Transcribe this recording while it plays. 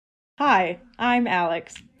Hi, I'm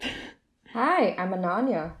Alex. Hi, I'm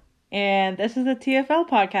Ananya. And this is a TFL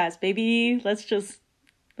podcast, baby. Let's just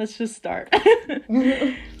start.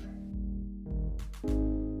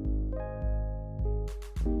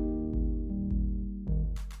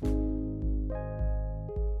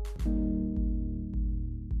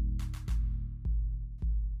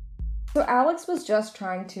 So Alex was just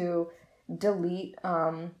trying to delete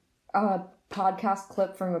a podcast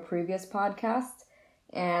clip from a previous podcast,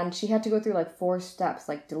 and she had to go through like 4 steps,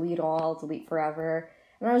 like delete all, delete forever.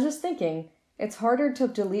 And I was just thinking, it's harder to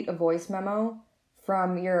delete a voice memo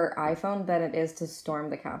from your iPhone than it is to storm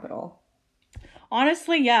the Capitol.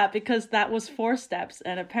 Honestly, yeah, because that was 4 steps,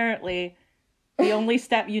 and apparently the only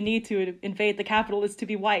step you need to invade the Capitol is to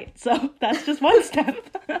be white. So that's just one step.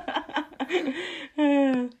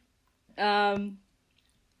 um,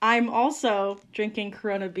 I'm also drinking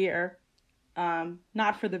Corona beer.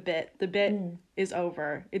 Not for the bit. The bit is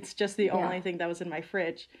over. It's just the only thing that was in my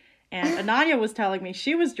fridge. And Ananya was telling me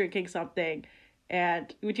she was drinking something.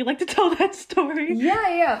 And would you like to tell that story?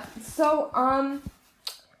 Yeah. So,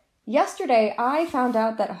 yesterday I found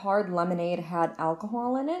out that hard lemonade had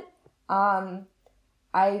alcohol in it.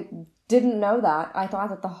 I didn't know that. I thought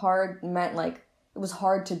that the hard meant like it was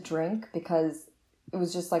hard to drink because it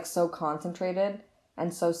was just like so concentrated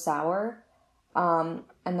and so sour.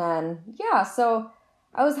 And then, so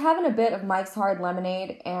I was having a bit of Mike's Hard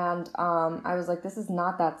Lemonade, and I was like, this is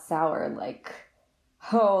not that sour. Like,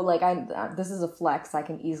 this is a flex. I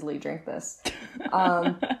can easily drink this.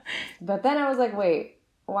 But then I was like, wait,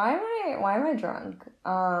 why am I drunk?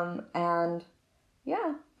 And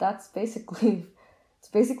yeah, it's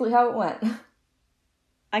basically how it went.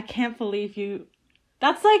 I can't believe you.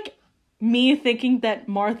 That's like me thinking that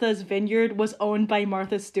Martha's Vineyard was owned by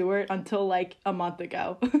Martha Stewart until like a month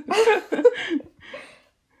ago.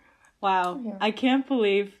 Wow. Yeah. I can't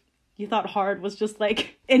believe you thought hard was just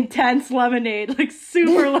like intense lemonade, like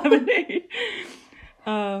super lemonade.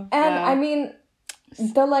 And yeah. I mean,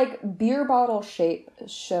 the like beer bottle shape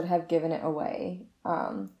should have given it away.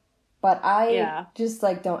 But I just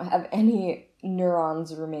like don't have any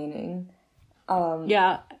neurons remaining.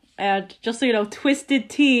 Yeah. And just so you know, twisted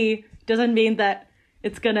tea doesn't mean that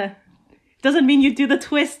doesn't mean you do the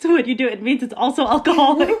twist when you do it. It means it's also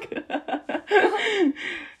alcoholic.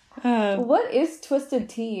 What is twisted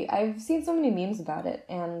tea? I've seen so many memes about it,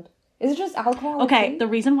 and is it just alcohol? Okay, tea? the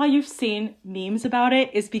reason why you've seen memes about it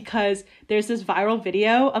is because there's this viral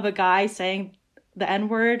video of a guy saying the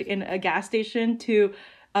N-word in a gas station to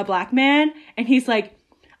a black man, and he's like,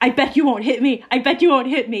 I bet you won't hit me. I bet you won't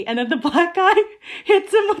hit me. And then the black guy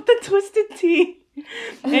hits him with the twisted tea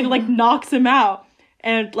and like knocks him out.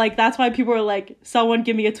 And like, that's why people are like, someone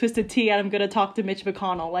give me a twisted tea and I'm going to talk to Mitch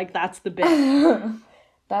McConnell. Like, that's the bit.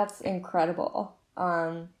 That's incredible.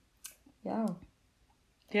 Yeah.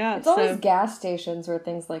 Yeah. It's always gas stations where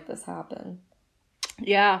things like this happen.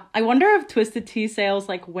 Yeah. I wonder if twisted tea sales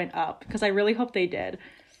like went up, because I really hope they did.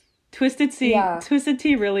 Twisted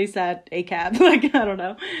tea really said ACAB. Like, I don't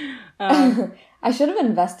know. I should have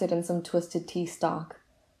invested in some twisted tea stock.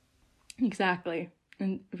 Exactly.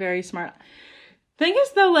 And very smart. Thing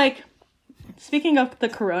is though, like, speaking of the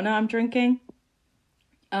Corona I'm drinking,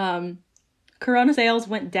 Corona sales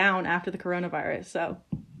went down after the coronavirus, so.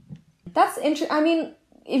 That's interesting. I mean,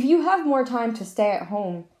 if you have more time to stay at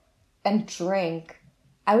home and drink,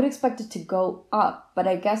 I would expect it to go up, but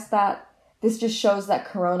I guess that this just shows that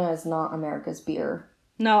Corona is not America's beer.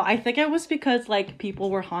 No, I think it was because, like, people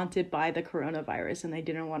were haunted by the coronavirus and they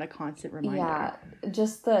didn't want a constant reminder. Yeah,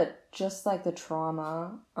 just like the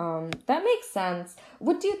trauma. That makes sense.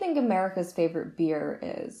 What do you think America's favorite beer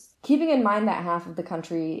is? Keeping in mind that half of the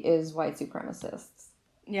country is white supremacists.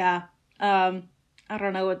 Yeah. I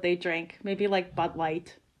don't know what they drink. Maybe, like, Bud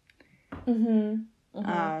Light.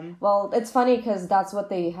 Well, it's funny because that's what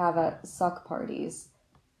they have at suck parties.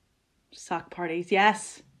 Suck parties,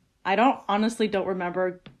 yes. I honestly don't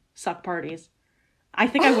remember suck parties. I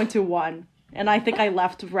think I went to one, and I think I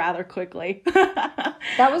left rather quickly.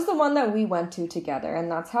 That was the one that we went to together,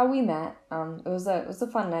 and that's how we met. It was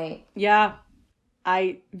a fun night. Yeah,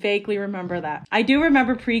 I vaguely remember that. I do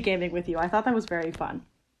remember pre-gaming with you. I thought that was very fun.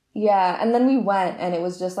 Yeah, and then we went, and it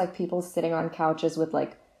was just like people sitting on couches with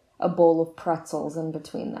like a bowl of pretzels in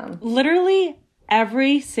between them. Literally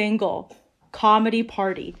every single comedy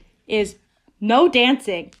party is no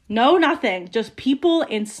dancing, no nothing, just people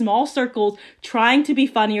in small circles trying to be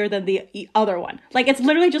funnier than the other one. Like, it's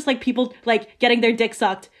literally just like people like getting their dick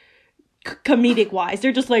sucked comedic wise.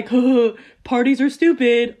 They're just like, parties are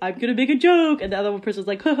stupid, I'm gonna make a joke, and the other one person's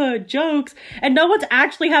like, jokes, and no one's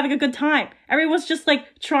actually having a good time. Everyone's just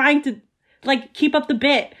like trying to like keep up the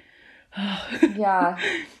bit. Yeah.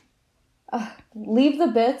 Leave the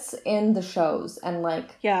bits in the shows and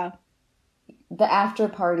like Yeah. the after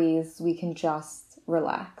parties, we can just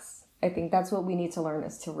relax. I think that's what we need to learn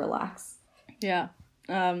is to relax. Yeah.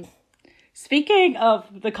 Speaking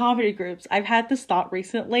of the comedy groups, I've had this thought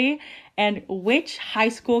recently, and which high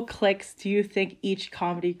school cliques do you think each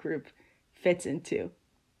comedy group fits into?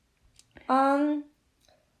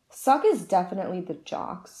 Suck is definitely the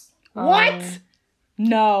jocks. What?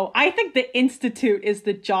 No, I think the Institute is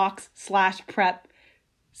the jocks / prep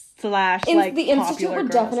 / like The Institute popular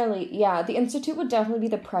would girls. the Institute would definitely be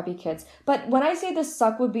the preppy kids. But when I say the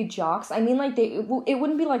suck would be jocks, I mean like it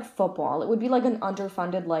wouldn't be like football. It would be like an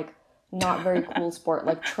underfunded, like not very cool sport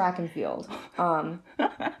like track and field. Oh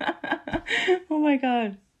my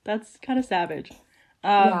god, that's kind of savage.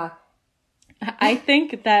 Yeah. I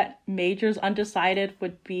think that Major's Undecided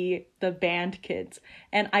would be the band kids.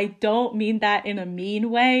 And I don't mean that in a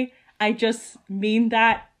mean way. I just mean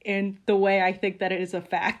that in the way I think that it is a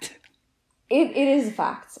fact. It is a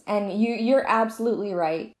fact. And you're absolutely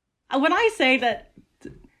right. When I say that...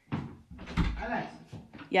 Alex,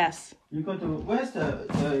 Yes. you go to where's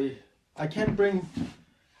the I can't bring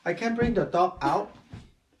the dog out.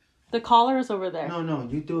 The collar is over there. No,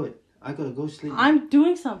 you do it. I gotta go sleep. I'm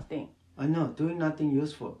doing something. I know, doing nothing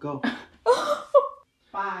useful. Go.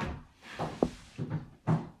 Bye.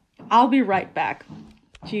 I'll be right back.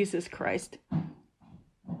 Jesus Christ.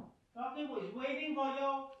 Doggy was waiting for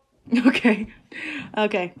you.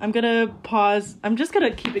 Okay. I'm gonna pause. I'm just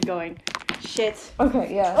gonna keep it going. Shit.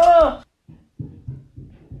 Okay, yeah. Ugh.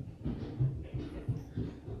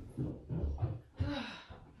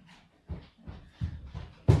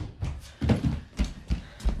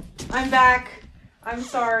 I'm back. I'm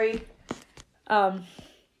sorry.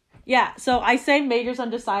 Yeah, so I say Major's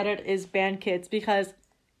Undecided is band kids because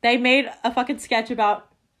they made a fucking sketch about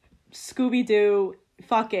Scooby-Doo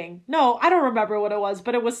fucking. No, I don't remember what it was,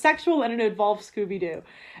 but it was sexual and it involved Scooby-Doo.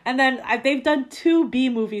 And then they've done 2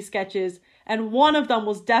 B-movie sketches, and one of them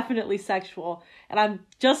was definitely sexual. And I'm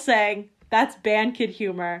just saying, that's band kid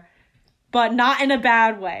humor, but not in a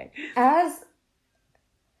bad way. As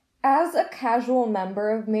a casual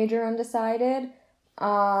member of Major Undecided,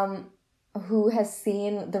 who has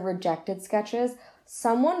seen the rejected sketches,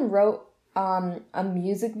 someone wrote a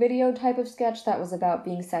music video type of sketch that was about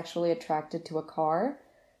being sexually attracted to a car.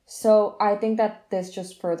 So I think that this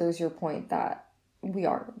just furthers your point that we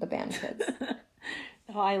are the band kids.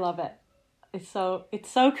 Oh, I love it. It's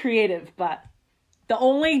so creative, but the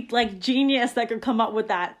only like genius that could come up with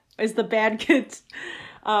that is the band kids.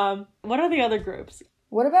 What are the other groups?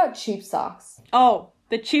 What about Cheap Socks? Oh,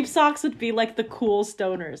 the Cheap Socks would be like the cool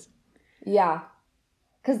stoners. Yeah.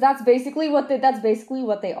 Because that's basically what they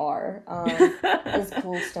are, is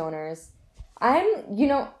cool stoners.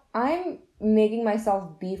 I'm making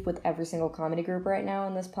myself beef with every single comedy group right now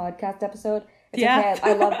in this podcast episode. It's Yeah.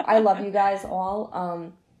 okay. I love you guys all.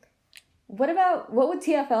 What would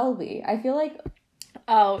TFL be? I feel like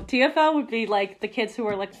Oh, TFL would be like the kids who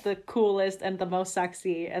are like the coolest and the most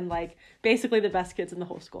sexy and like basically the best kids in the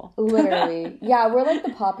whole school. literally, yeah, we're like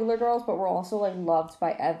the popular girls, but we're also like loved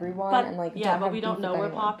by everyone, But and like yeah, but have we don't beef know with we're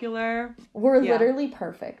anyone. popular. We're Yeah. literally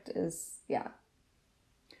perfect.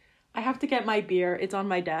 I have to get my beer. It's on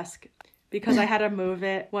my desk because I had to move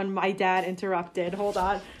it when my dad interrupted. Hold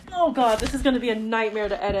on. Oh god, this is going to be a nightmare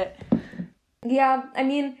to edit. Yeah, I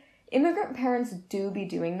mean, immigrant parents do be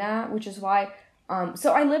doing that, which is why.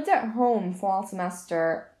 So I lived at home fall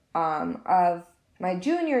semester of my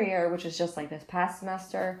junior year, which is just like this past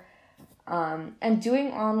semester, and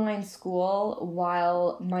doing online school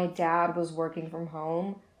while my dad was working from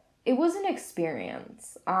home. It was an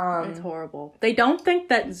experience. It's horrible. They don't think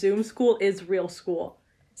that Zoom school is real school.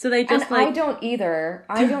 So they just and like I don't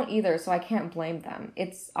either, so I can't blame them.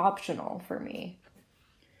 It's optional for me.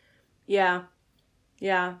 Yeah.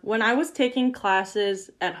 Yeah. When I was taking classes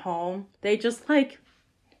at home, they just like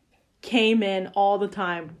came in all the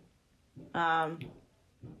time.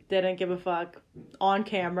 Didn't give a fuck on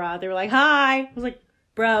camera. They were like, "Hi." I was like,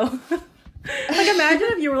 "Bro." Like imagine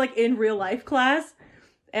if you were like in real life class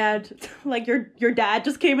and like your dad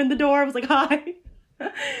just came in the door. I was like, "Hi."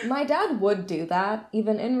 My dad would do that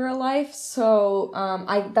even in real life, so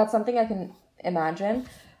that's something I can imagine.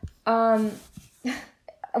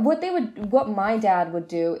 What my dad would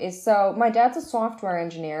do is, so my dad's a software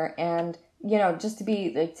engineer, and just to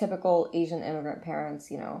be like typical Asian immigrant parents,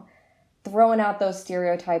 throwing out those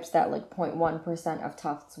stereotypes that like 0.1% of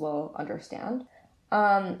Tufts will understand.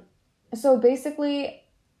 So basically,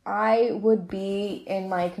 I would be in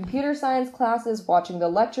my computer science classes watching the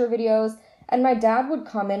lecture videos, and my dad would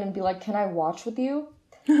come in and be like, "Can I watch with you?"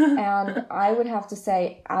 And I would have to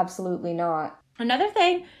say absolutely not. Another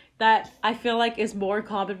thing that I feel like is more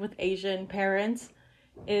common with Asian parents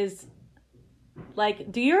is,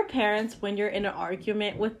 like, do your parents, when you're in an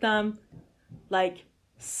argument with them, like,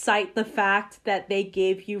 cite the fact that they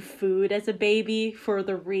gave you food as a baby for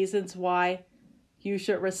the reasons why you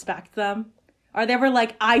should respect them? Or they were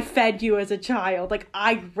like, I fed you as a child, like,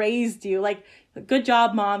 I raised you, like, good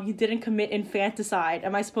job, mom, you didn't commit infanticide.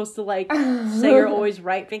 Am I supposed to, like, say you're always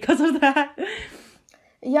right because of that?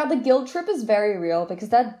 Yeah, the guilt trip is very real because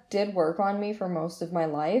that did work on me for most of my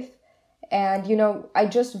life. And, you know, I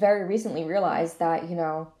just very recently realized that, you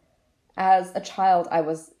know, as a child, I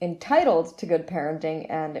was entitled to good parenting,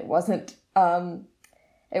 and it wasn't something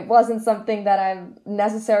that I'm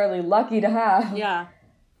necessarily lucky to have. Yeah.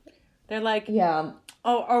 They're like, Yeah.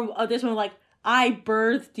 or this one, like, I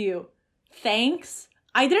birthed you. Thanks.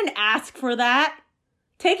 I didn't ask for that.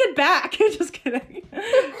 Take it back. Just kidding.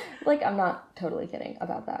 Like, I'm not totally kidding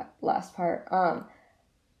about that last part.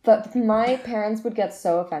 But my parents would get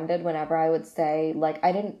so offended whenever I would say, like,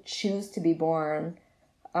 I didn't choose to be born.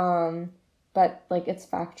 But, like, it's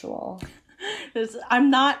factual.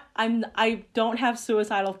 I don't have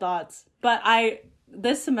suicidal thoughts, but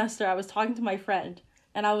this semester I was talking to my friend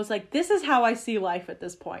and I was like, this is how I see life at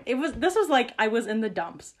this point. This was like, I was in the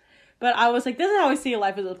dumps, but I was like, this is how I see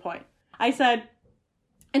life at this point. I said,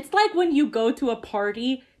 it's like when you go to a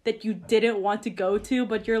party that you didn't want to go to,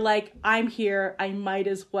 but you're like, I'm here, I might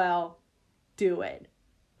as well do it.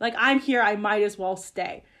 Like, I'm here, I might as well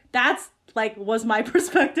stay. That's, like, was my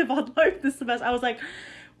perspective on life this semester. I was like,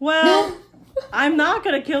 well, I'm not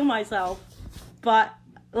gonna kill myself, but,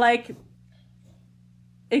 like,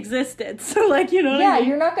 existence. So, like, you know what I mean?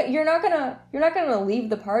 You're not gonna leave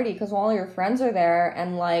the party because all your friends are there,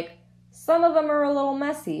 and, like, some of them are a little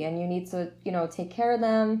messy, and you need to, you know, take care of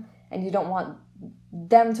them, and you don't want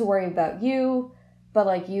them to worry about you, but,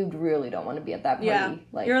 like, you really don't want to be at that party. Yeah,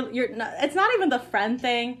 like, you're not, it's not even the friend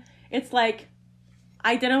thing. It's like,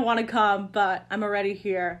 I didn't want to come, but I'm already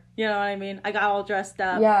here. You know what I mean? I got all dressed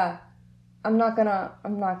up. Yeah, I'm not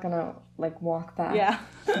gonna like walk back. Yeah.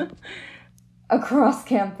 Across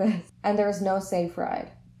campus, and there's no safe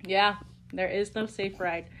ride. Yeah, there is no safe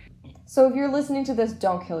ride. So if you're listening to this,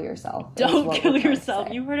 don't kill yourself. Don't kill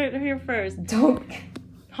yourself. You heard it here first. Don't.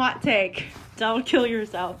 Hot take. Don't kill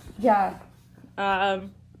yourself. Yeah.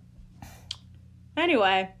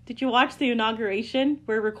 Anyway, did you watch the inauguration?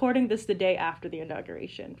 We're recording this the day after the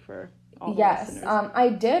inauguration for all the listeners. Yes, I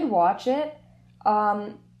did watch it.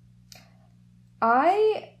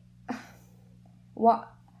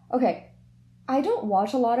 Okay. I don't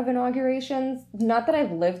watch a lot of inaugurations. Not that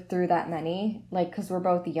I've lived through that many, like, because we're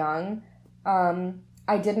both young.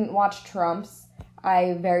 I didn't watch Trump's.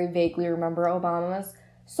 I very vaguely remember Obama's.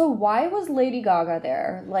 So why was Lady Gaga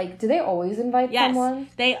there? Like, do they always invite someone?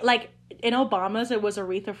 They, like, in Obama's, it was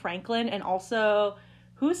Aretha Franklin, and also,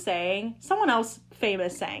 who sang? Someone else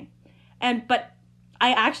famous sang. But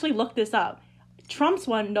I actually looked this up. Trump's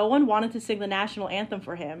one, no one wanted to sing the national anthem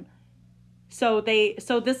for him. So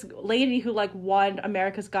this lady who, like, won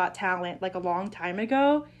America's Got Talent, like, a long time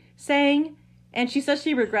ago sang, and she says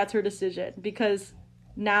she regrets her decision because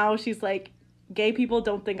now she's like, gay people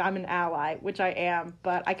don't think I'm an ally, which I am,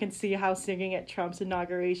 but I can see how singing at Trump's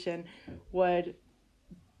inauguration would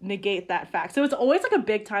negate that fact. So it's always, like, a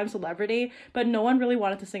big time celebrity, but no one really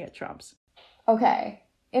wanted to sing at Trump's. Okay,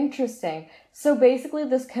 interesting. So basically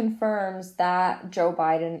this confirms that Joe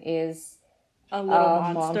Biden is a little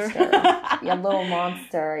monster. Yeah, little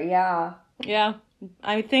monster, yeah. Yeah,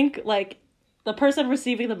 I think, like, the person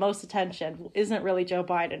receiving the most attention isn't really Joe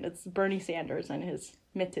Biden, it's Bernie Sanders and his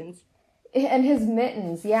mittens. And his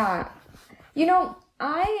mittens, yeah. You know,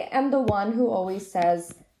 I am the one who always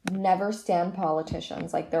says never stand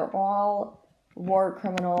politicians. Like, they're all war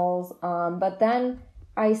criminals. But then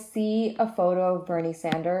I see a photo of Bernie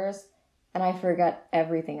Sanders and I forget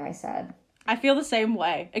everything I said. I feel the same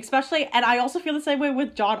way, especially, and I also feel the same way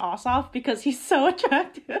with Jon Ossoff because he's so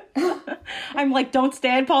attractive. I'm like, don't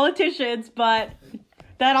stand politicians, but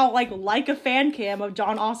then I'll like a fan cam of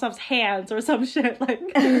Jon Ossoff's hands or some shit. Like,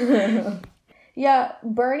 yeah,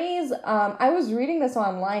 Bernie's. I was reading this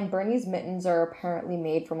online. Bernie's mittens are apparently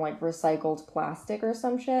made from, like, recycled plastic or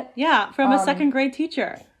some shit. Yeah, from a second grade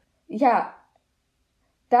teacher. Yeah,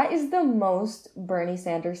 that is the most Bernie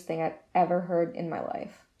Sanders thing I've ever heard in my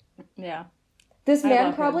life. Yeah. This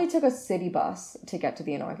man probably took a city bus to get to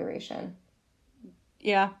the inauguration.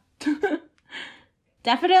 Yeah.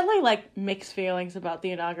 Definitely, like, mixed feelings about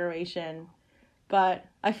the inauguration. But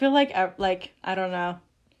I feel like, I don't know.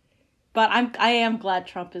 But I am glad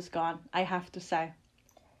Trump is gone, I have to say.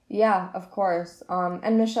 Yeah, of course.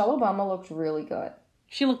 And Michelle Obama looked really good.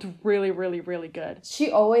 She looked really, really, really good.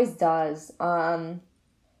 She always does.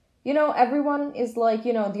 You know, everyone is like,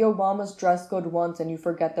 you know, the Obamas dressed good once and you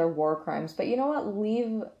forget their war crimes. But you know what?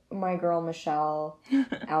 Leave my girl Michelle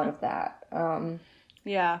out of that.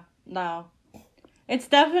 Yeah, no. It's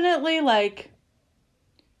definitely like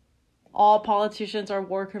all politicians are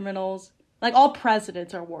war criminals. Like all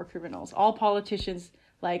presidents are war criminals. All politicians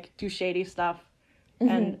like do shady stuff.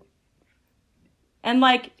 And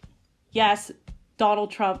like, yes,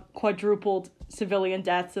 Donald Trump quadrupled civilian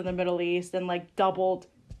deaths in the Middle East and like doubled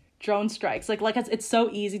drone strikes. Like it's so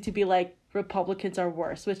easy to be like Republicans are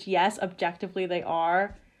worse, which yes, objectively they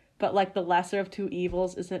are, but like the lesser of two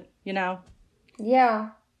evils isn't, you know? Yeah.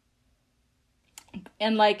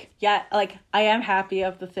 And like, yeah, like I am happy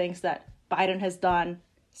of the things that Biden has done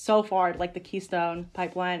so far, like the Keystone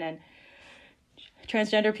pipeline and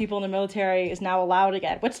transgender people in the military is now allowed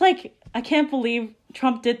again, which like I can't believe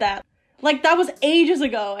Trump did that. Like that was ages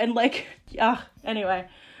ago. And like, yeah, anyway,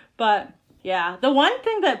 but yeah, the one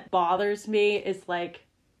thing that bothers me is like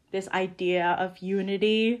this idea of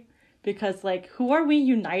unity, because like who are we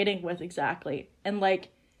uniting with exactly? And like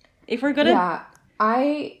if we're gonna Yeah,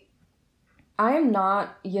 I am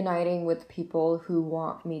not uniting with people who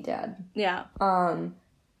want me dead. yeah.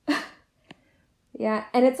 Yeah,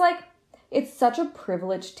 and it's like, it's such a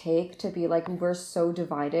privileged take to be like, we're so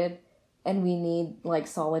divided and we need like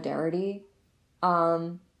solidarity.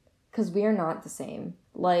 Because we are not the same.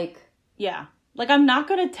 Like, Yeah. Like, I'm not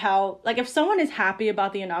going to tell, like, if someone is happy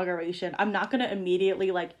about the inauguration, I'm not going to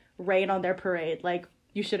immediately, like, rain on their parade. Like,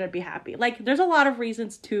 you shouldn't be happy. Like, there's a lot of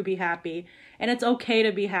reasons to be happy. And it's okay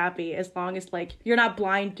to be happy as long as, like, you're not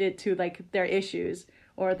blinded to, like, their issues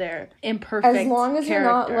or their imperfect as long as you're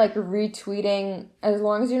not, character. like, retweeting,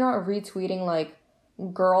 like,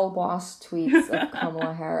 girl boss tweets of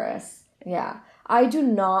Kamala Harris. Yeah. I do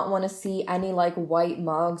not want to see any, like, white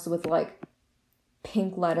mugs with, like,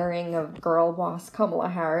 pink lettering of girl boss Kamala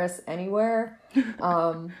Harris anywhere.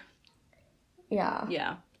 Yeah.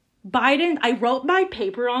 Yeah. Biden, I wrote my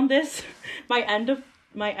paper on this, my end of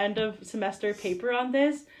semester paper on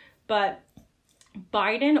this, but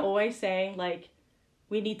Biden always saying, like,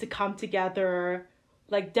 we need to come together,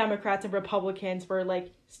 like, Democrats and Republicans were,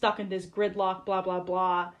 like, stuck in this gridlock, blah, blah,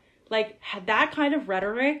 blah. Like, that kind of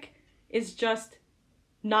rhetoric is just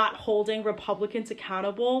not holding Republicans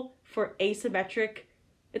accountable for asymmetric,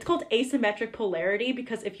 it's called asymmetric polarity,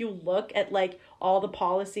 because if you look at like all the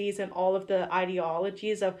policies and all of the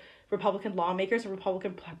ideologies of Republican lawmakers and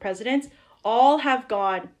Republican presidents, all have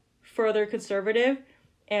gone further conservative,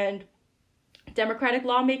 and Democratic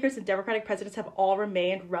lawmakers and Democratic presidents have all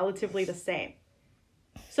remained relatively the same.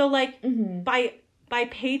 So like by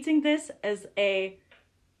painting this as a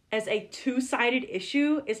two-sided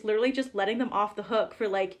issue is literally just letting them off the hook for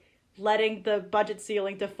like letting the budget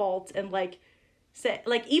ceiling default and like say,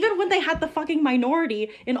 like, even when they had the fucking minority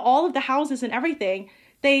in all of the houses and everything,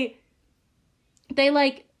 they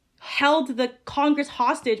like held the Congress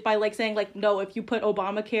hostage by like saying like, no, if you put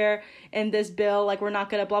Obamacare in this bill, like we're not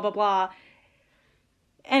gonna blah blah blah.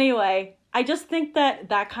 Anyway, I just think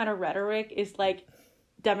that kind of rhetoric is like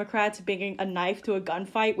Democrats bringing a knife to a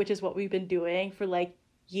gunfight, which is what we've been doing for like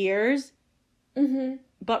years.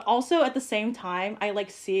 But also at the same time, I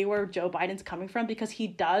like see where Joe Biden's coming from, because he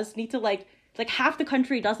does need to like half the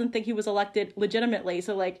country doesn't think he was elected legitimately.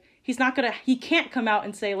 So like he can't come out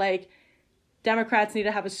and say like Democrats need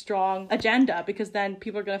to have a strong agenda, because then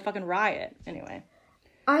people are gonna fucking riot anyway.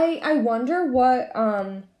 I wonder what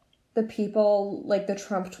the people, like the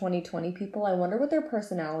Trump 2020 people, I wonder what their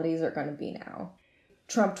personalities are gonna be now.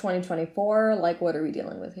 Trump 2024, like what are we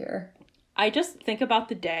dealing with here? I just think about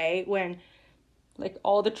the day when like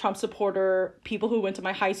all the Trump supporter people who went to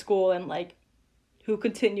my high school and like who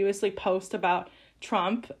continuously post about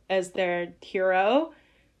Trump as their hero,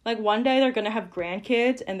 like one day they're going to have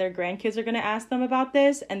grandkids and their grandkids are going to ask them about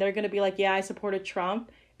this, and they're going to be like, yeah, I supported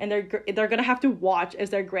Trump, and they're going to have to watch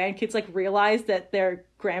as their grandkids like realize that their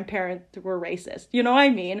grandparents were racist. You know what I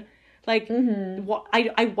mean? Like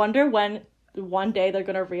I wonder when one day they're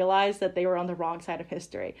going to realize that they were on the wrong side of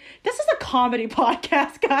history. This is a comedy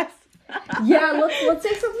podcast, guys. Yeah, let's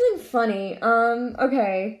say something funny.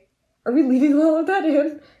 Okay. Are we leaving all of that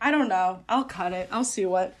in? I don't know. I'll cut it. I'll see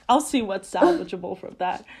what's salvageable from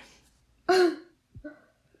that.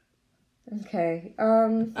 Okay.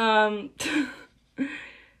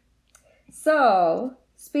 So,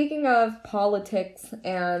 speaking of politics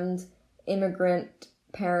and immigrant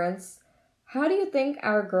parents, how do you think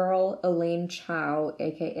our girl Elaine Chao,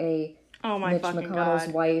 aka Oh my Mitch fucking McConnell's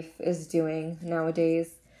God. wife, is doing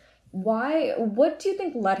nowadays? what do you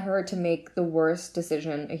think led her to make the worst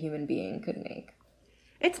decision a human being could make?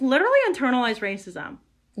 It's literally internalized racism.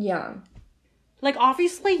 Yeah. Like,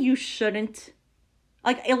 obviously, you shouldn't.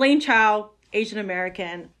 Like, Elaine Chao, Asian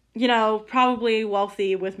American, you know, probably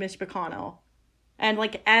wealthy with Mitch McConnell. And,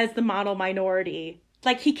 like, as the model minority,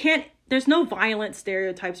 like, he can't. There's no violent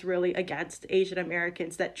stereotypes really against Asian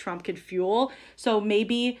Americans that Trump could fuel. So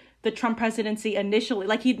maybe the Trump presidency initially,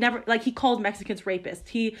 like, he called Mexicans rapists.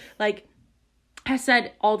 He, like, has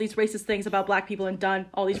said all these racist things about black people and done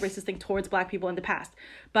all these racist things towards black people in the past.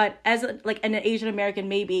 But as like an Asian American,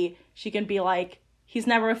 maybe she can be like, he's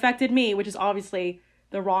never affected me, which is obviously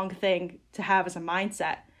the wrong thing to have as a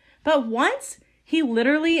mindset. But once he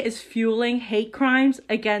literally is fueling hate crimes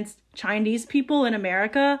against Chinese people in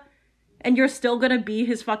America, and you're still gonna be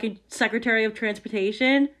his fucking Secretary of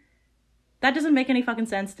Transportation, that doesn't make any fucking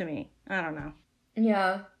sense to me. I don't know.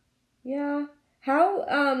 Yeah. Yeah. How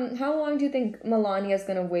long do you think Melania's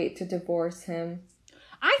gonna wait to divorce him?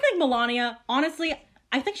 I think Melania, honestly,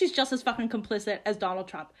 I think she's just as fucking complicit as Donald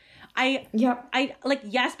Trump.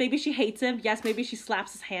 Yes, maybe she hates him. Yes, maybe she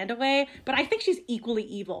slaps his hand away. But I think she's equally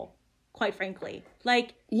evil, quite frankly.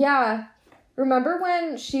 Like, yeah. Remember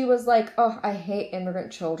when she was like, "Oh, I hate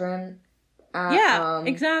immigrant children," at,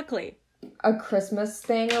 exactly. a Christmas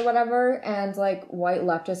thing or whatever, and like white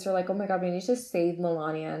leftists are like, "Oh my god, we need to save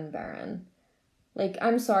Melania and Barron." Like,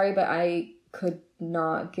 I'm sorry, but I could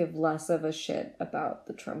not give less of a shit about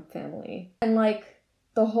the Trump family. And, like,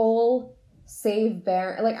 the whole Save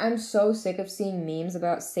Barron... Like, I'm so sick of seeing memes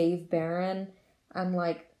about Save Barron and,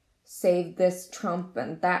 like, save this Trump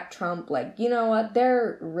and that Trump. Like, you know what?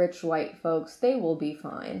 They're rich white folks. They will be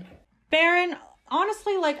fine. Barron,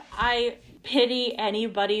 honestly, like, I pity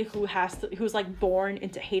anybody who's, like, born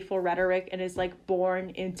into hateful rhetoric and is, like, born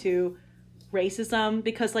into racism,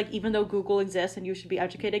 because like even though Google exists and you should be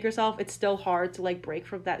educating yourself, it's still hard to like break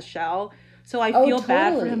from that shell. So I feel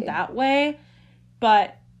bad for him that way,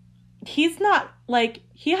 but he's not like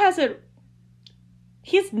he's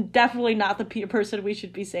definitely not the person we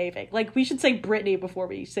should be saving. Like, we should save Britney before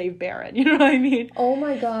we save Barron, you know what I mean? Oh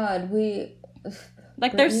my god,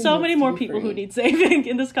 like, there's so many more people who need saving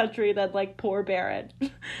in this country than like poor Barron.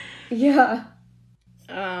 Yeah.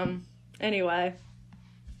 Anyway,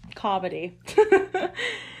 comedy.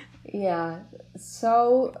 Yeah,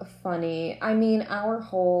 so funny. I mean, our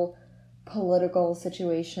whole political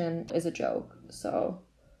situation is a joke, so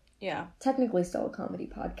yeah, technically still a comedy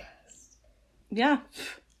podcast. Yeah,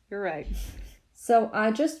 you're right. So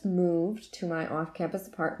I just moved to my off-campus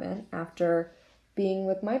apartment after being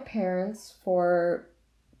with my parents for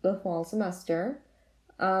the fall semester.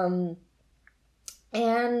 And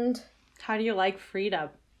how do you like freedom?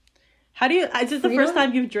 Is this the first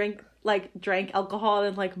time you've drank alcohol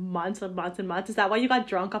in like months and months and months? Is that why you got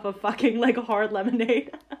drunk off of fucking like hard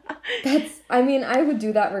lemonade? I would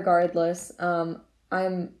do that regardless. I'm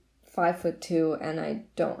 5'2" and I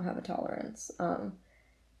don't have a tolerance.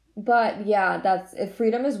 But yeah,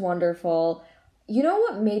 freedom is wonderful. You know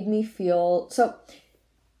what made me feel so?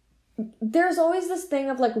 There's always this thing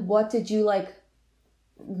of like, what did you like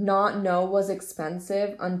not know was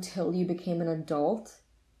expensive until you became an adult?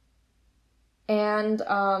 And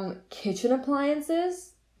kitchen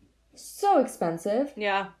appliances, so expensive.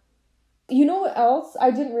 Yeah. You know what else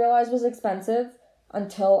I didn't realize was expensive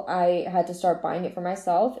until I had to start buying it for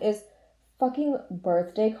myself is fucking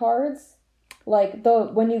birthday cards. Like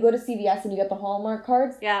when you go to CVS and you get the Hallmark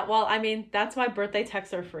cards. Yeah, well, I mean, that's why birthday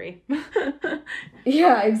texts are free.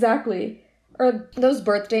 Yeah, exactly. Or those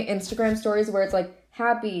birthday Instagram stories where it's like,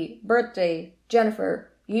 happy birthday, Jennifer.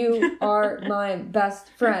 You are my best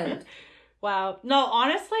friend. Wow. No,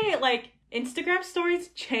 honestly, like, Instagram stories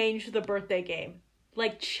changed the birthday game.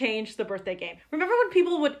 Like, changed the birthday game. Remember when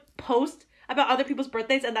people would post about other people's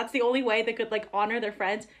birthdays and that's the only way they could, like, honor their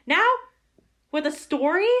friends? Now, with a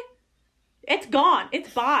story, it's gone.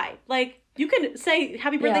 It's bye. Like, you can say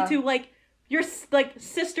happy birthday to, like, your, like,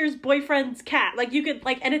 sister's boyfriend's cat. Like, you could,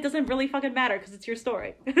 like, and it doesn't really fucking matter because it's your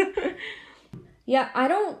story. Yeah, I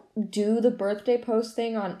don't do the birthday post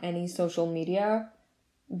thing on any social media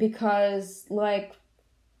because, like,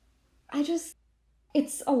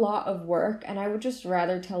 it's a lot of work and I would just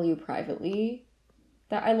rather tell you privately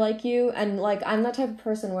that I like you. And, like, I'm that type of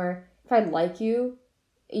person where if I like you,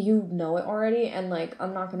 you know it already and, like,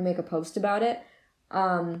 I'm not going to make a post about it.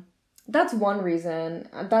 That's one reason.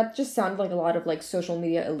 That just sounded like a lot of, like, social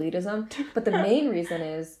media elitism. But the main reason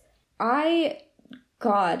is when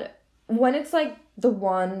it's, like, the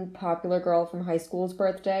one popular girl from high school's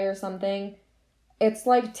birthday or something, it's,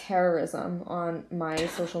 like, terrorism on my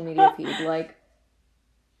social media feed. Like,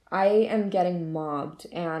 I am getting mobbed,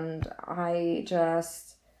 and I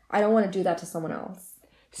don't want to do that to someone else.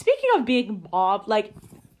 Speaking of being mobbed, like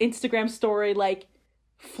Instagram story, like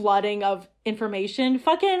flooding of information,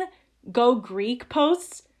 fucking Go Greek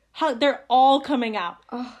posts, how they're all coming out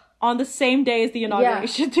on the same day as the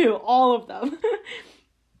inauguration too, all of them.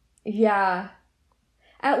 Yeah.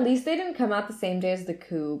 At least they didn't come out the same day as the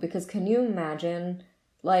coup, because can you imagine,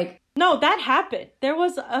 like... No, that happened. There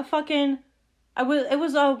was a fucking... It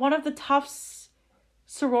was one of the Tufts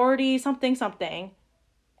sorority something.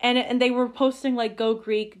 And they were posting, like, Go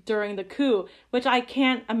Greek during the coup, which I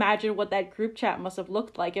can't imagine what that group chat must have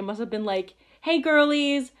looked like. It must have been like, hey,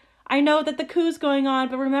 girlies, I know that the coup's going on,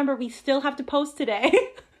 but remember, we still have to post today.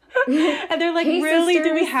 And they're like, hey, really?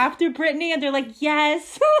 Sisters. Do we have to, Brittany? And they're like,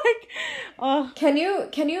 yes. Like, oh. Can you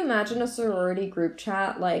imagine a sorority group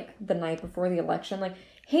chat, like, the night before the election? Like,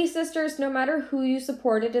 hey, sisters, no matter who you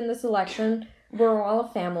supported in this election, we're all a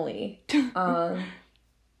family.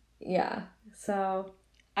 Yeah, so...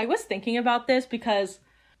 I was thinking about this because,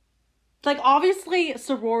 like, obviously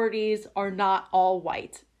sororities are not all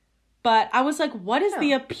white. But I was like, what is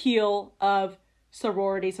the appeal of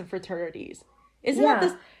sororities and fraternities? Isn't that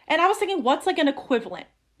this? And I was thinking, what's, like, an equivalent?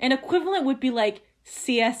 An equivalent would be, like,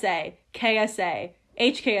 CSA, KSA,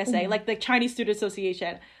 HKSA, like the Chinese Student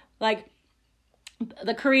Association, like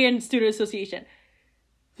the Korean Student Association.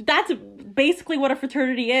 That's basically what a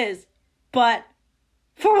fraternity is. But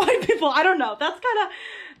for white people, I don't know. That's kind of...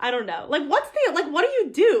 I don't know. Like, what do you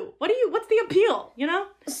do? What's the appeal, you know?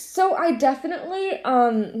 So I definitely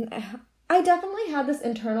had this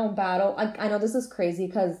internal battle. I know this is crazy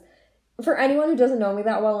because for anyone who doesn't know me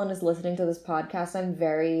that well and is listening to this podcast, I'm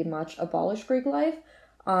very much abolish Greek life.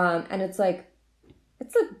 And it's a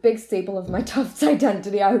big staple of my Tufts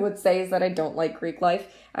identity, I would say, is that I don't like Greek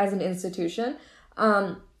life as an institution.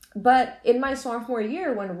 But in my sophomore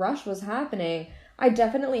year, when Rush was happening, I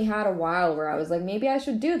definitely had a while where I was like, maybe I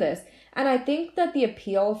should do this. And I think that the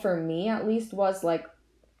appeal for me, at least, was like,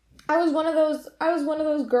 I was one of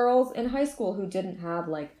those girls in high school who didn't have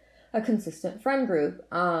like a consistent friend group,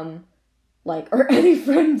 or any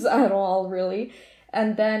friends at all, really.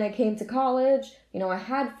 And then I came to college, I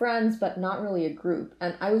had friends, but not really a group.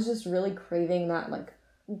 And I was just really craving that like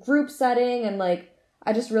group setting. And like,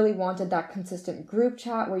 I just really wanted that consistent group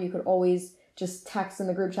chat where you could always just text in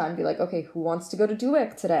the group chat and be like, okay, who wants to go to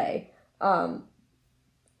DUIC today? And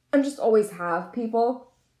just always have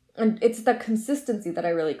people. And it's the consistency that I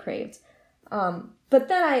really craved. But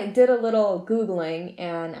then I did a little Googling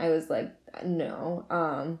and I was like,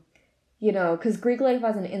 no. Because Greek life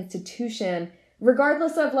as an institution,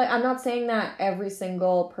 regardless of like, I'm not saying that every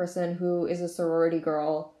single person who is a sorority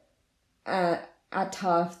girl at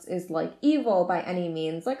Tufts is like evil by any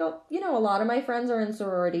means. Like, a lot of my friends are in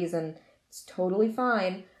sororities and it's totally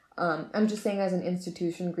fine. I'm just saying as an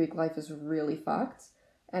institution, Greek life is really fucked.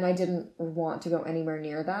 And I didn't want to go anywhere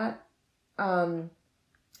near that. And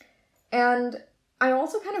I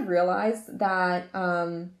also kind of realized that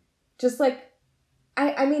just like,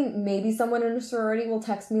 I mean, maybe someone in a sorority will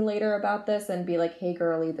text me later about this and be like, hey,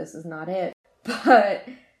 girly, this is not it. But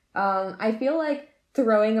I feel like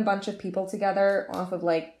throwing a bunch of people together off of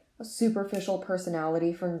like a superficial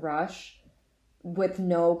personality from Rush with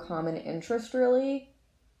no common interest, really,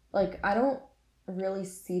 like, I don't really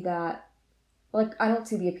see that. Like, I don't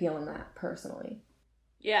see the appeal in that, personally.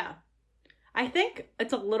 Yeah. I think it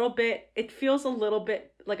feels a little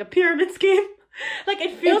bit like a pyramid scheme. Like,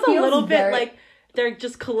 it feels a little bit like they're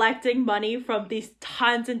just collecting money from these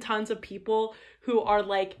tons and tons of people who are,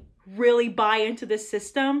 like, really buy into this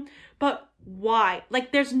system. But why?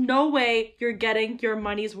 Like, there's no way you're getting your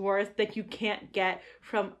money's worth that you can't get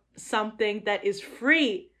from something that is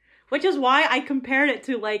free. Which is why I compared it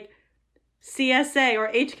to, like, CSA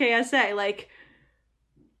or HKSA. Like,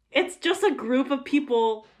 it's just a group of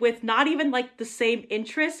people with not even, like, the same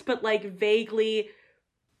interests, but, like, vaguely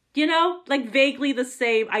the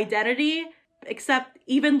same identity, except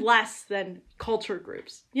even less than culture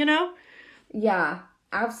groups, Yeah,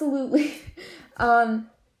 absolutely.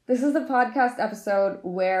 This is the podcast episode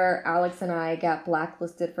where Alex and I get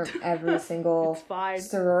blacklisted from every single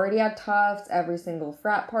sorority at Tufts, every single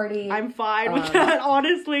frat party. I'm fine with that,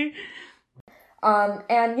 honestly.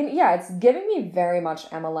 And yeah, it's giving me very much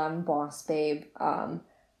MLM boss babe.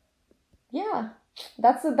 Yeah,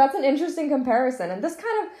 that's an interesting comparison. And this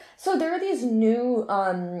kind of, so there are these new,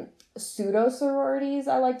 pseudo sororities,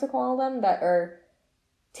 I like to call them, that are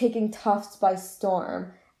taking Tufts by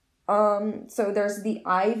storm. So there's the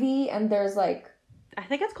Ivy and there's like, I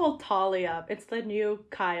think it's called Talia. It's the new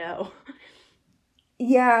Kaio.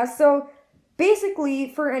 Yeah, so basically,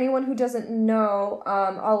 for anyone who doesn't know,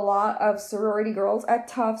 a lot of sorority girls at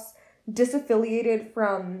Tufts disaffiliated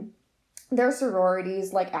from their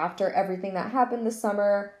sororities, like, after everything that happened this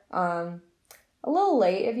summer. A little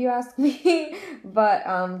late, if you ask me, but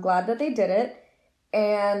glad that they did it.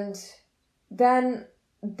 And then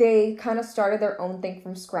they kind of started their own thing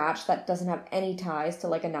from scratch that doesn't have any ties to,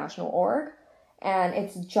 like, a national org. And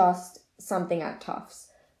it's just something at Tufts.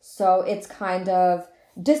 So it's kind of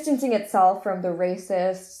distancing itself from the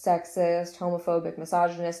racist, sexist, homophobic,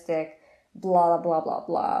 misogynistic, blah, blah, blah,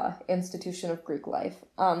 blah, institution of Greek life.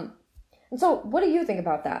 And so what do you think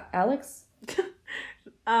about that, Alex?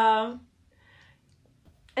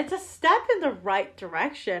 It's a step in the right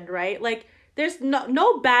direction, right? Like, there's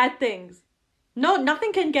no bad things.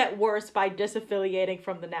 Nothing can get worse by disaffiliating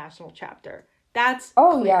from the national chapter. That's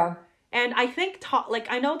clear. Yeah. And I think,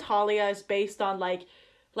 I know Talia is based on, like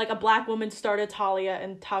a black woman started Talia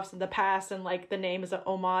and Tufts in the past, and, like, the name is an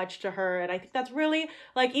homage to her. And I think that's really,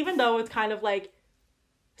 like, even though it's kind of, like,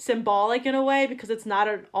 symbolic in a way, because it's not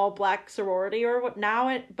an all-black sorority or what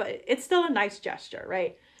now, but it's still a nice gesture,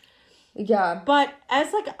 right? Yeah. But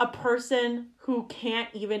as, like, a person who can't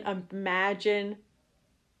even imagine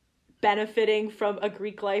benefiting from a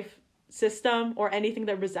Greek life system or anything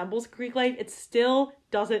that resembles Greek life, it still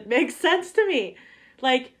doesn't make sense to me.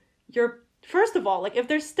 Like, first of all, like, if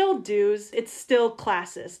there's still dues, it's still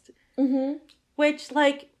classist. Mm-hmm. Which,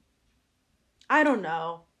 like, I don't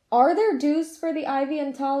know. Are there dues for the Ivy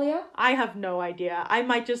and Talia? I have no idea. I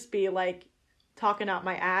might just be, like, talking out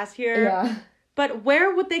my ass here. Yeah. But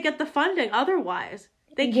where would they get the funding otherwise?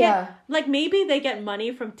 They can't, Yeah. like, maybe they get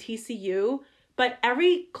money from TCU, but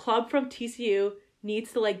every club from TCU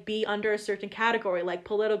needs to, like, be under a certain category, like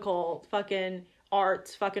political, fucking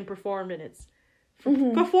arts, fucking performance.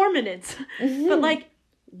 Performance. Mm-hmm. But, like,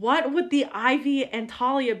 what would the Ivy and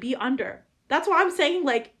Talia be under? That's why I'm saying,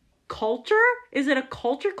 like, culture? Is it a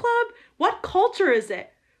culture club? What culture is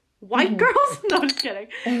it? White girls? No, I'm just kidding.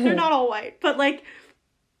 They're not all white. But, like,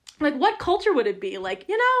 what culture would it be? Like,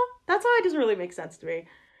 that's why it doesn't really make sense to me.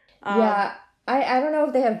 Yeah, I don't know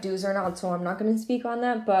if they have dues or not, so I'm not going to speak on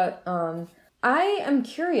that, but I am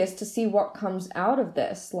curious to see what comes out of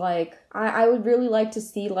this. Like, I would really like to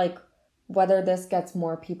see, like, whether this gets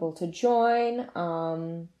more people to join,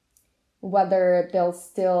 whether they'll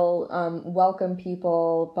still welcome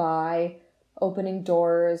people by opening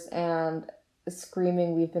doors and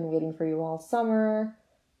screaming, "We've been waiting for you all summer."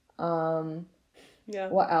 Yeah.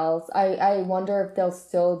 What else? I wonder if they'll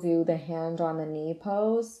still do the hand on the knee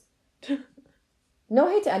pose. No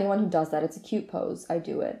hate to anyone who does that. It's a cute pose. I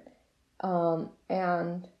do it.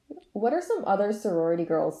 And what are some other sorority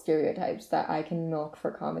girl stereotypes that I can milk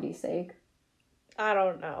for comedy's sake? I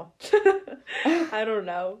don't know. I don't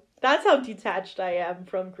know. That's how detached I am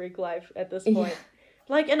from Greek life at this point. Yeah.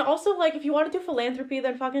 Like, and also, like, if you want to do philanthropy,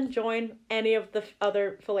 then fucking join any of the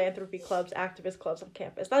other philanthropy clubs, activist clubs on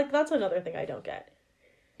campus. Like, that's another thing I don't get.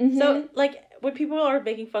 Mm-hmm. So, like, when people are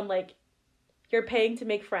making fun, like, you're paying to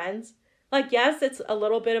make friends, like, yes, it's a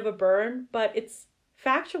little bit of a burn, but it's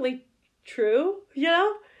factually true,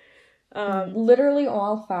 Literally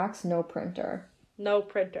all facts, no printer. No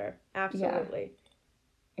printer. Absolutely.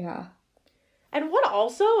 Yeah. And what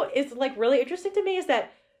also is, like, really interesting to me is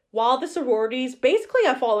that while the sororities basically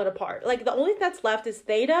have fallen apart, like, the only thing that's left is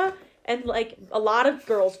Theta, and, like, a lot of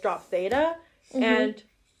girls drop Theta, and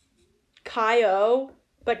Chi O,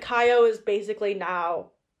 but Chi O is basically now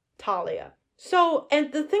Talia. So,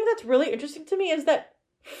 and the thing that's really interesting to me is that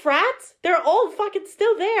frats, they're all fucking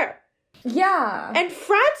still there. Yeah. And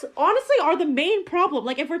frats, honestly, are the main problem.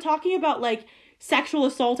 Like, if we're talking about, like, sexual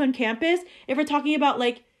assault on campus, if we're talking about,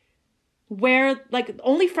 like, where, like,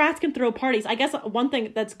 only frats can throw parties. I guess one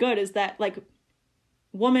thing that's good is that, like,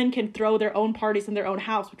 women can throw their own parties in their own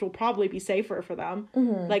house, which will probably be safer for them.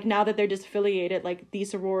 Mm-hmm. Like, now that they're disaffiliated, like,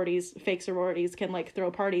 these sororities, fake sororities, can, like, throw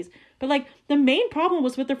parties. But, like, the main problem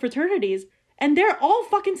was with the fraternities, and they're all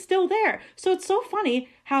fucking still there. So it's so funny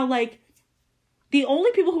how, like, the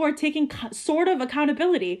only people who are taking sort of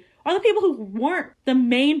accountability are the people who weren't the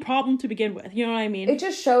main problem to begin with. You know what I mean? It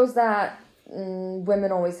just shows that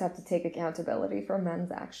women always have to take accountability for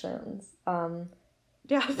men's actions.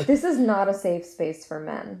 Yeah. This is not a safe space for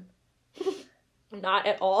men. Not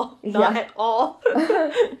at all. Not at all.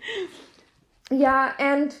 Yeah,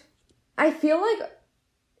 and I feel like...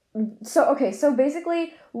 So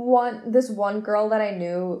basically, this one girl that I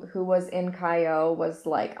knew who was in Chi O was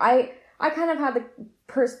like... I kind of had the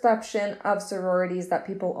perception of sororities that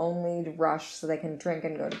people only rush so they can drink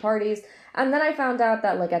and go to parties. And then I found out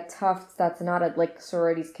that, like, at Tufts, that's not a, like,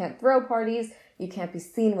 sororities can't throw parties. You can't be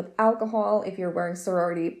seen with alcohol if you're wearing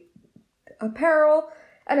sorority apparel.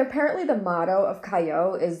 And apparently the motto of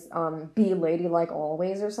Cayo is be ladylike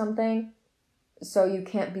always or something. So you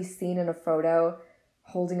can't be seen in a photo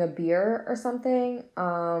holding a beer or something.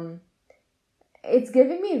 It's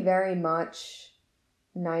giving me very much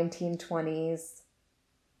 1920s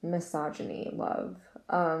misogyny love.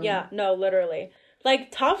 Yeah, no, literally.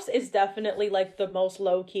 Like, Tufts is definitely, like, the most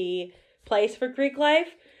low-key place for Greek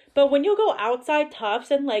life. But when you go outside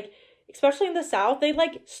Tufts and, like, especially in the South, they,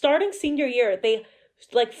 like, starting senior year, they,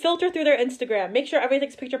 like, filter through their Instagram, make sure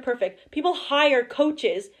everything's picture perfect. People hire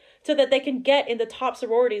coaches so that they can get in the top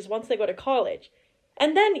sororities once they go to college.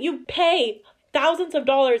 And then you pay thousands of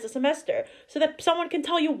dollars a semester so that someone can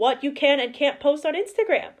tell you what you can and can't post on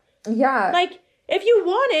Instagram. Yeah. Like, if you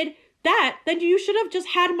wanted that, then you should have just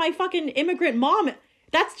had my fucking immigrant mom.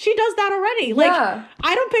 She does that already. Like, Yeah.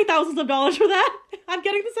 I don't pay thousands of dollars for that. I'm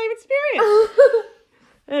getting the same experience.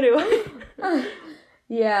 Anyway.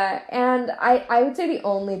 Yeah, and I would say the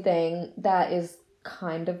only thing that is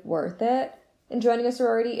kind of worth it in joining a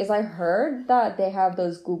sorority is I heard that they have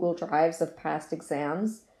those Google Drives of past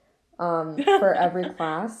exams for every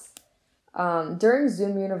class. During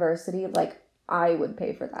Zoom University, like, I would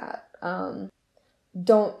pay for that.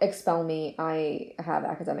 Don't expel me. I have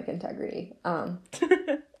academic integrity.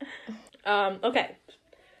 Okay.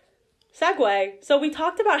 Segue. So we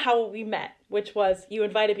talked about how we met, which was you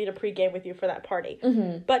invited me to pregame with you for that party.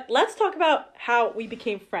 Mm-hmm. But let's talk about how we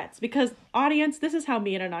became friends. Because, audience, this is how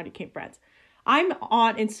me and Ananya became friends. I'm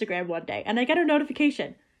on Instagram one day, and I get a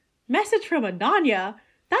notification. Message from Ananya?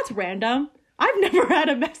 That's random. I've never had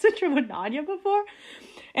a message from Ananya before.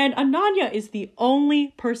 And Ananya is the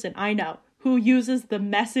only person I know who uses the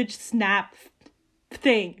message snap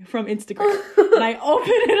thing from Instagram. And I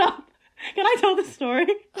open it up. Can I tell the story?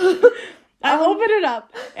 I open it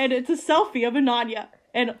up, and it's a selfie of Ananya.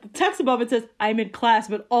 And the text above it says, I'm in class,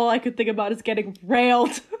 but all I could think about is getting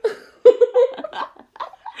railed.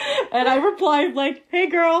 And I replied, like, hey,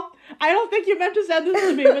 girl, I don't think you meant to send this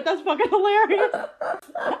to me, but that's fucking hilarious.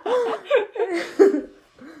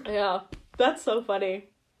 Yeah, that's so funny.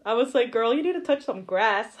 I was like, girl, you need to touch some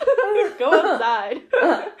grass. Go outside.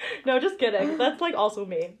 No, just kidding. That's, like, also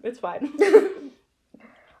me. It's fine.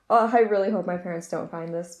 I really hope my parents don't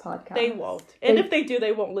find this podcast. They won't. And if they do,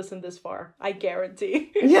 they won't listen this far. I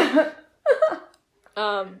guarantee. Yeah.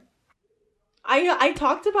 I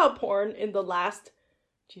talked about porn in the last...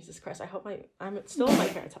 Jesus Christ, I hope I'm still at my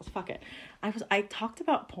parents' house. Fuck it. I talked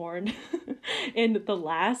about porn in the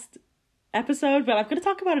last episode, but I'm going to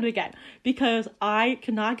talk about it again because I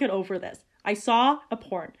cannot get over this. I saw a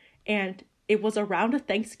porn and it was around a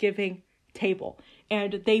Thanksgiving table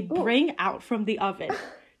and they bring out from the oven.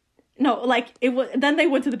 No, like it was, then they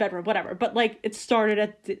went to the bedroom, whatever. But like it started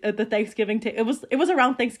at the Thanksgiving table. It was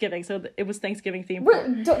around Thanksgiving, so it was Thanksgiving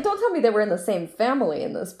themed. Don't tell me they were in the same family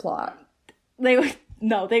in this plot.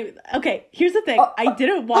 Okay, here's the thing. I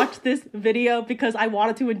didn't watch this video because I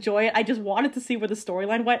wanted to enjoy it. I just wanted to see where the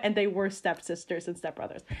storyline went, and they were stepsisters and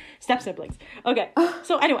stepbrothers. Step-siblings. Okay,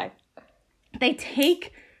 so anyway, they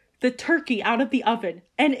take the turkey out of the oven,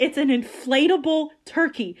 and it's an inflatable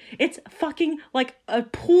turkey. It's fucking like a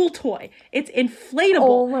pool toy. It's inflatable.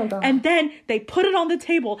 Oh my God. And then they put it on the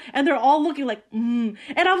table, and they're all looking like, And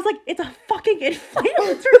I was like, it's a fucking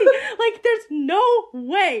inflatable turkey. Like, there's no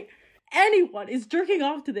way anyone is jerking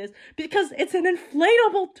off to this because it's an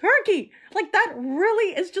inflatable turkey. Like, that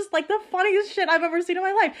really is just like the funniest shit I've ever seen in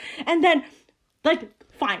my life. And then, like,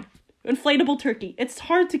 fine, inflatable turkey. It's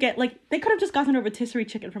hard to get. Like, they could have just gotten a rotisserie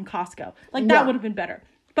chicken from Costco. Like, that would have been better.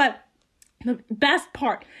 But the best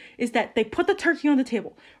part is that they put the turkey on the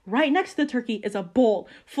table. Right next to the turkey is a bowl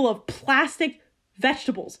full of plastic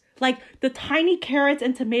vegetables, like the tiny carrots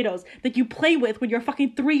and tomatoes that you play with when you're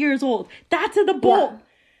fucking 3 years old. That's in the bowl. Yeah.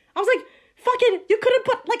 I was like, fucking, you could have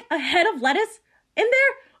put, like, a head of lettuce in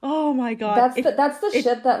there? Oh, my God. That's the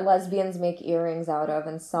shit that lesbians make earrings out of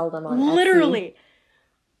and sell them on Etsy. Literally.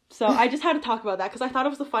 So I just had to talk about that because I thought it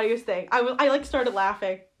was the funniest thing. I started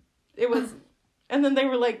laughing. It was... And then they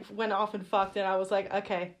were, like, went off and fucked, and I was like,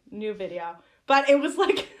 okay, new video. But it was,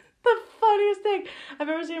 like, the funniest thing I've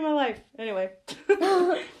ever seen in my life. Anyway.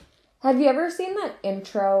 Have you ever seen that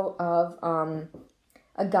intro of,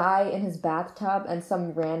 a guy in his bathtub and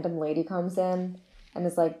some random lady comes in and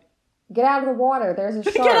is like, get out of the water, there's a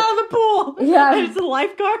shark. Get out of the pool! Yeah. And it's a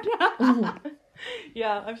lifeguard.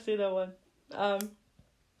 Yeah, I've seen that one.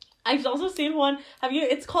 I've also seen one.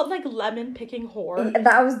 It's called like lemon picking whore.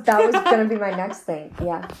 That was gonna be my next thing.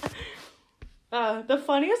 Yeah. The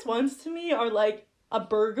funniest ones to me are like a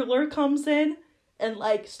burglar comes in and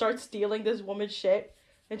like starts stealing this woman's shit,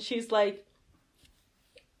 and she's like,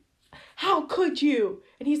 how could you?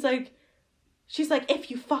 And he's like, she's like, if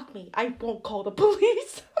you fuck me, I won't call the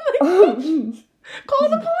police. I'm like, call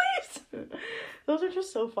the police. Those are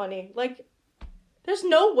just so funny. Like, there's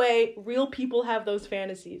no way real people have those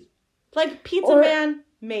fantasies. Like, Pizza Man,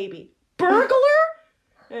 maybe. Burglar?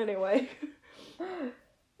 Anyway.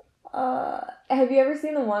 Have you ever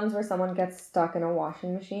seen the ones where someone gets stuck in a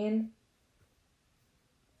washing machine?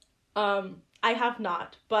 I have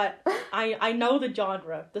not, but I know the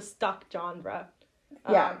genre, the stuck genre.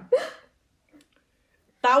 Yeah.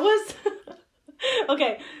 That was...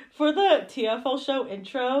 Okay, for the TFL show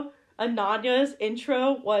intro, Ananya's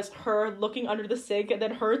intro was her looking under the sink and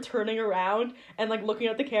then her turning around and like looking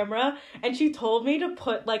at the camera, and she told me to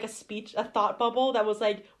put like a thought bubble that was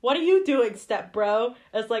like, what are you doing, step bro,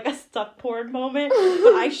 as like a stuck porn moment.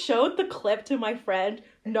 But I showed the clip to my friend,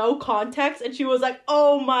 no context, and she was like,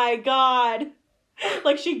 oh my god,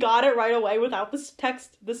 like she got it right away without the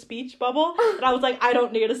speech bubble, and I was like, I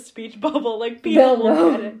don't need a speech bubble, like people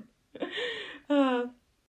will get it.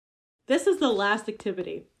 This is the last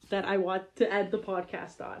activity that I want to end the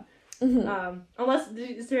podcast on. Mm-hmm. Unless,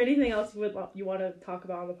 is there anything else you want to talk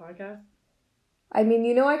about on the podcast? I mean,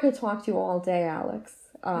 you know I could talk to you all day, Alex.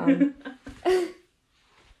 Okay,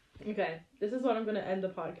 this is what I'm going to end the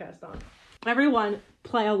podcast on. Everyone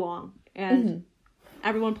play along. And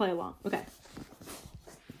everyone play along. Okay.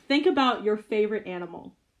 Think about your favorite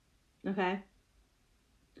animal. Okay?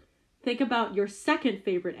 Think about your second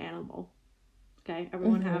favorite animal. Okay,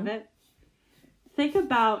 everyone have it? Think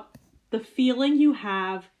about the feeling you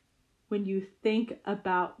have when you think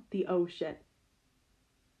about the ocean.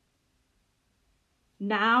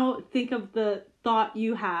 Now think of the thought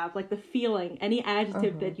you have, like the feeling, any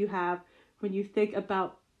adjective that you have when you think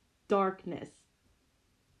about darkness.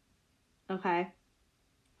 Okay?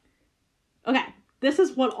 Okay, this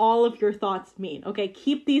is what all of your thoughts mean. Okay,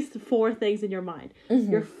 keep these 4 things in your mind.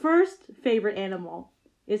 Your first favorite animal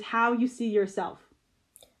is how you see yourself.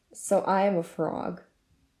 So I am a frog.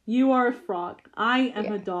 You are a frog. I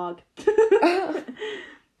am a dog.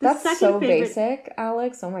 That's so basic,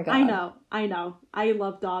 Alex. Oh my god. I know. I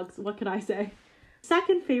love dogs. What can I say?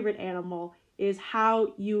 Second favorite animal is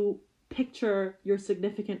how you picture your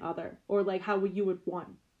significant other, or like how you would want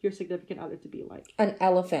your significant other to be like. An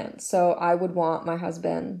elephant. So I would want my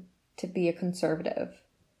husband to be a conservative.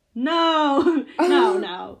 No.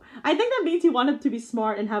 I think that means you want him to be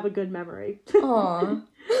smart and have a good memory. Aww.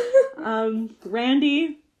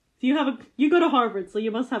 Randy, you go to Harvard, so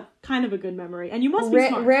you must have kind of a good memory, and you must be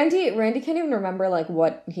smart. Randy can't even remember like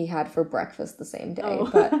what he had for breakfast the same day.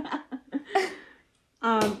 But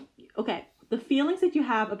okay. The feelings that you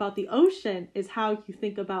have about the ocean is how you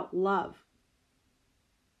think about love.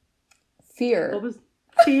 Fear. What was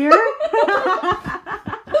fear?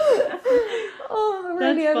 Oh,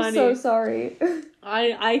 Randy, I'm so sorry.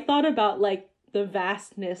 I thought about like the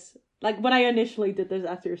vastness. Like when I initially did this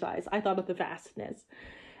exercise, I thought of the vastness.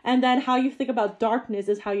 And then how you think about darkness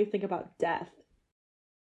is how you think about death.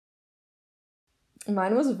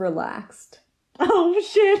 Mine was relaxed. Oh,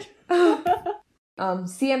 shit.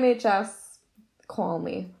 CMHS, call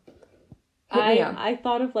me. Hit me up. I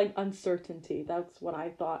thought of like uncertainty. That's what I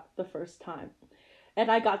thought the first time. And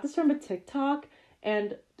I got this from a TikTok,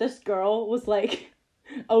 and this girl was like,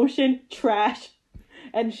 ocean, trash.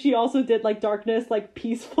 And she also did like darkness, like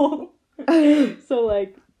peaceful. So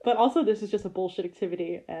like, but also this is just a bullshit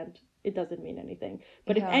activity and it doesn't mean anything.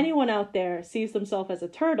 But if anyone out there sees themselves as a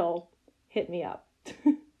turtle, hit me up.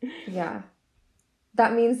 Yeah.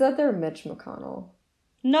 That means that they're Mitch McConnell.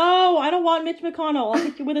 No, I don't want Mitch McConnell. I'll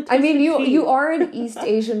hit you with a twisted I mean, tea. you are an East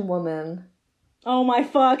Asian woman. Oh my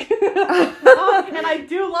fuck. And I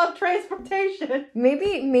do love transportation.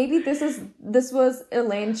 Maybe this was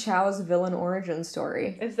Elaine Chow's villain origin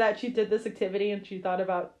story. Is that she did this activity and she thought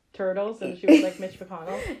about turtles and she was like Mitch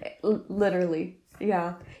McConnell? Literally.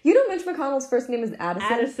 Yeah. You know Mitch McConnell's first name is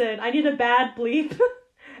Addison? Addison. I need a bad bleep.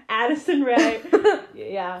 Addison Rae.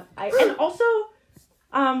 Yeah. And also,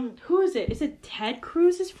 who is it? Is it Ted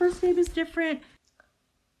Cruz? His first name is different.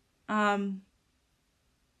 Hold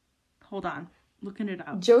on. Looking it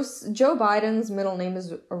up. Joe Biden's middle name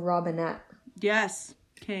is Robinette. Yes.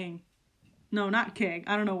 King. No, not King.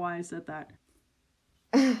 I don't know why I said that.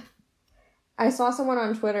 I saw someone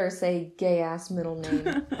on Twitter say gay-ass middle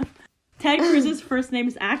name. Ted Cruz's first name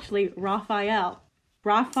is actually Raphael.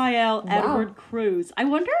 Raphael Edward Cruz. I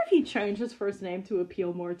wonder if he changed his first name to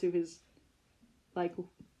appeal more to his, like,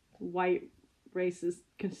 white racist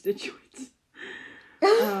constituents.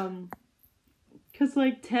 Because,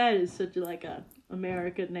 like, Ted is such, like, a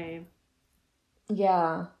American name.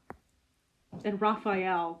 Yeah. And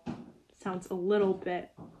Raphael sounds a little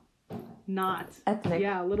bit not. Ethnic.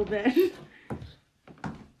 Yeah, a little bit.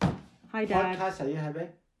 Hi, Dad. podcast are you having?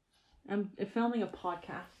 I'm filming a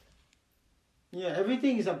podcast. Yeah,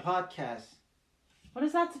 everything is a podcast. What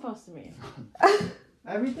is that supposed to mean?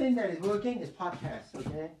 Everything that is working is podcast,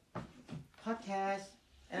 okay? Podcast.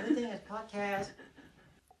 Everything is podcast.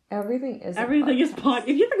 Everything is. Everything is pod.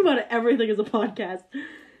 If you think about it, everything is a podcast.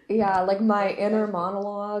 Yeah, like my inner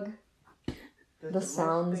monologue. That's The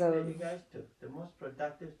sounds most thing of- that you guys do. The most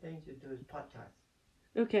productive thing to do is podcast.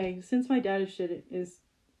 Okay, since my dad is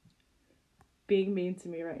being mean to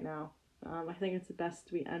me right now, I think it's the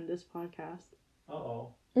best we end this podcast.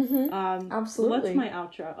 Uh-oh. Mm-hmm. What's Absolutely. my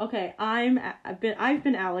outro? Okay, I've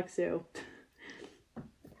been Alex Sue.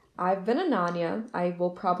 I've been Ananya. I will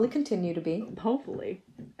probably continue to be. Hopefully,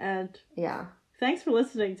 and Yeah. thanks for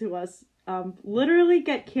listening to us. Literally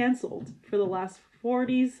get canceled for the last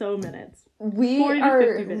 40 so minutes. We 40 to are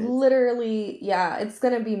 50 minutes. literally, yeah, it's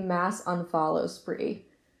gonna be mass unfollow spree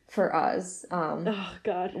for us. Oh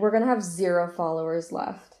God, We're gonna have 0 followers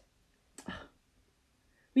left.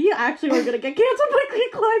 we actually were gonna get canceled by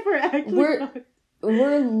Greek Life. We're actually We're- not.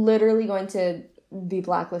 We're literally going to be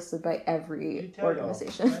blacklisted by You every tell your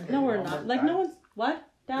organization. friend that No, you we're almost not. Like died. no one's what, You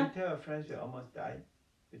Dad? tell your friends you almost died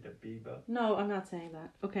with the Bieber. No, I'm not saying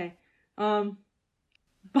that. Okay.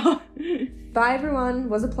 Bye. Bye, everyone.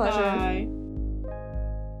 Was a pleasure. Bye.